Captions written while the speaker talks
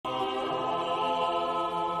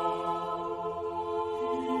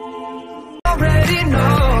we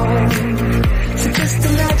know. So just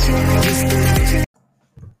imagine.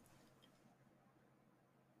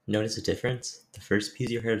 Notice a difference? The first piece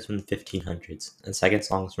you heard was from the 1500s, and the second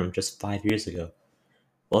song was from just 5 years ago.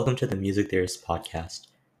 Welcome to the Music Theorist Podcast,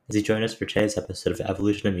 as you join us for today's episode of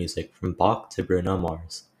Evolution of Music from Bach to Bruno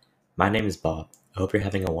Mars. My name is Bob. I hope you're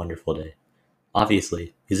having a wonderful day.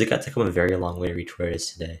 Obviously, music had to come a very long way to reach where it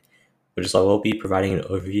is today, which is why we'll be providing an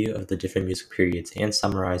overview of the different music periods and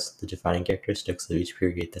summarize the defining characteristics of each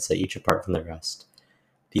period that set each apart from the rest.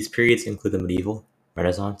 These periods include the medieval,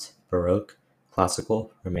 Renaissance, Baroque,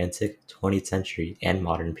 classical, romantic, 20th century, and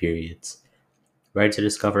modern periods. Ready to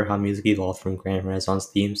discover how music evolved from grand Renaissance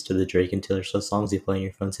themes to the Drake and Taylor Swift songs you play on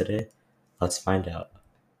your phone today? Let's find out.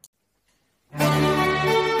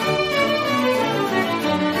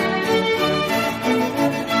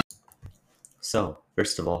 So,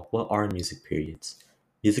 first of all, what are music periods?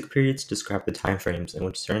 Music periods describe the time frames in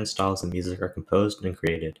which certain styles of music are composed and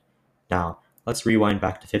created. Now, let's rewind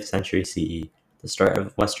back to 5th century CE, the start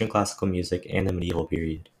of Western classical music and the medieval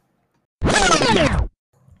period.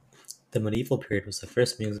 The medieval period was the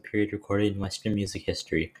first music period recorded in Western music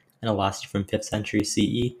history, and it lasted from 5th century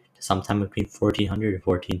CE to sometime between 1400 and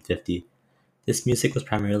 1450. This music was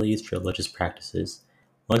primarily used for religious practices.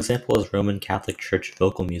 One example is Roman Catholic Church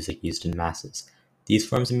vocal music used in masses. These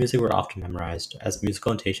forms of music were often memorized, as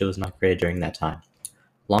musical notation was not created during that time.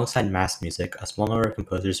 Alongside mass music, a small number of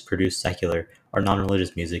composers produced secular or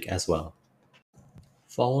non-religious music as well.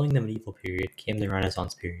 Following the medieval period came the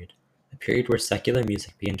Renaissance period, a period where secular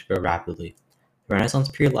music began to grow rapidly. The Renaissance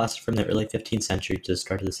period lasted from the early 15th century to the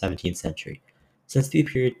start of the 17th century. Since the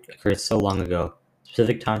period occurred so long ago,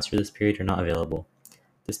 specific times for this period are not available.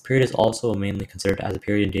 This period is also mainly considered as a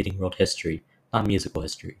period in dating world history, not musical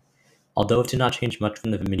history. Although it did not change much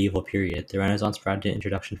from the medieval period, the Renaissance provided an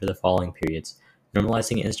introduction for the following periods,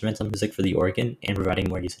 normalizing instrumental music for the organ and providing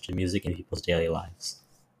more usage of music in people's daily lives.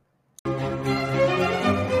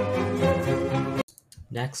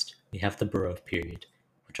 Next, we have the Baroque period,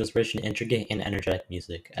 which was rich in intricate and energetic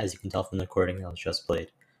music, as you can tell from the recording that was just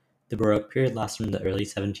played. The Baroque period lasted from the early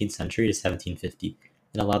 17th century to 1750,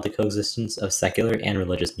 and allowed the coexistence of secular and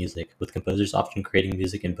religious music, with composers often creating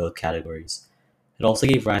music in both categories. It also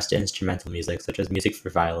gave rise to instrumental music, such as music for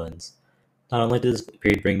violins. Not only did this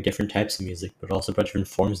period bring different types of music, but also brought different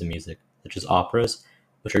forms of music, such as operas,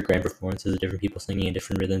 which are grand performances of different people singing in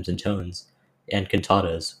different rhythms and tones, and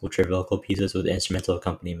cantatas, which are vocal pieces with instrumental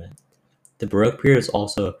accompaniment. The Baroque period is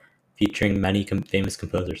also featuring many famous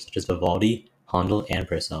composers, such as Vivaldi, Handel, and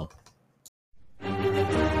Purcell.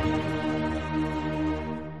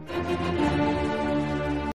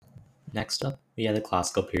 Next up, we have the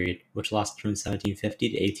Classical period, which lasted from 1750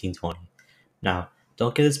 to 1820. Now,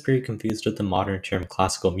 don't get this period confused with the modern term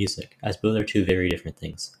classical music, as both are two very different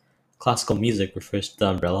things. Classical music refers to the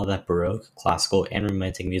umbrella that Baroque, classical, and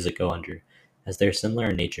Romantic music go under, as they are similar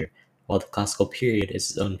in nature, while the Classical period is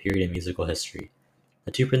its own period in musical history.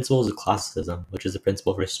 The two principles of classicism, which is the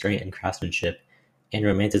principle of restraint and craftsmanship, and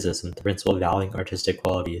Romanticism, the principle of valuing artistic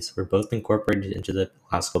qualities, were both incorporated into the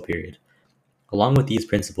Classical period. Along with these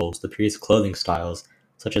principles, the period's clothing styles,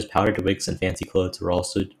 such as powdered wigs and fancy clothes, were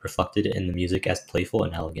also reflected in the music as playful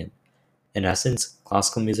and elegant. In essence,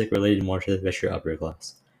 classical music related more to the richer upper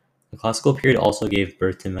class. The Classical period also gave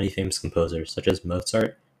birth to many famous composers, such as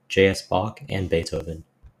Mozart, J.S. Bach, and Beethoven.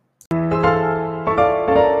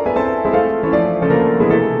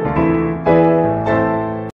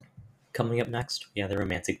 Coming up next, we have the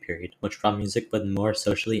Romantic period, which brought music with more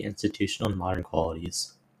socially institutional and modern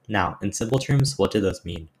qualities. Now, in simple terms, what do those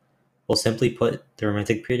mean? Well, simply put, the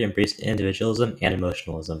Romantic period embraced individualism and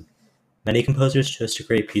emotionalism. Many composers chose to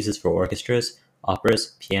create pieces for orchestras,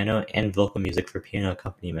 operas, piano, and vocal music for piano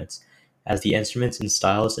accompaniments, as the instruments and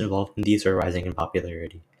styles involved in these were rising in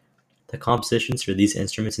popularity. The compositions for these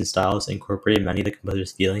instruments and styles incorporated many of the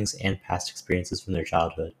composer's feelings and past experiences from their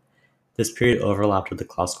childhood. This period overlapped with the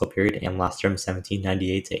Classical period and lasted from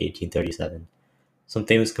 1798 to 1837. Some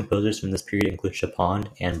famous composers from this period include Chopin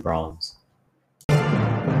and Brahms.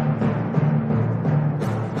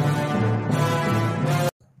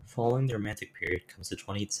 Following the Romantic period comes the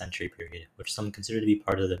 20th century period, which some consider to be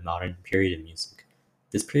part of the modern period of music.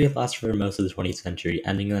 This period lasted for most of the 20th century,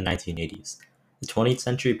 ending in the 1980s. The 20th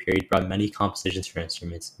century period brought many compositions for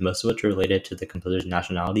instruments, most of which were related to the composer's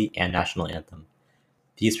nationality and national anthem.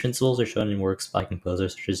 These principles are shown in works by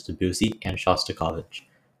composers such as Debussy and Shostakovich,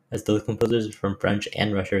 as those composers are from French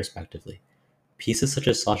and Russia respectively. Pieces such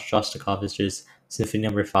as Shostakovich's Symphony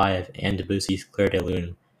No. 5 and Debussy's Clair de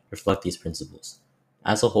Lune reflect these principles.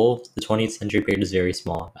 As a whole, the 20th century period is very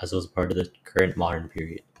small, as it was part of the current modern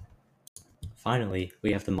period. Finally,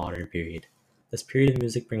 we have the modern period. This period of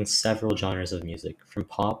music brings several genres of music, from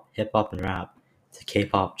pop, hip hop, and rap, to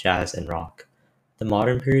K-pop, jazz, and rock. The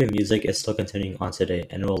modern period of music is still continuing on today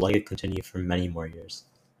and will likely continue for many more years.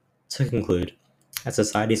 To conclude, as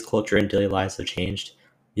society's culture and daily lives have changed,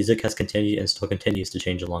 music has continued and still continues to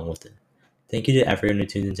change along with it. Thank you to everyone who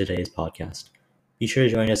tuned in today's podcast. Be sure to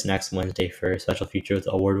join us next Wednesday for a special feature with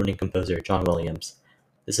award-winning composer John Williams.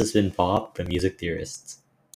 This has been Bob from Music Theorists.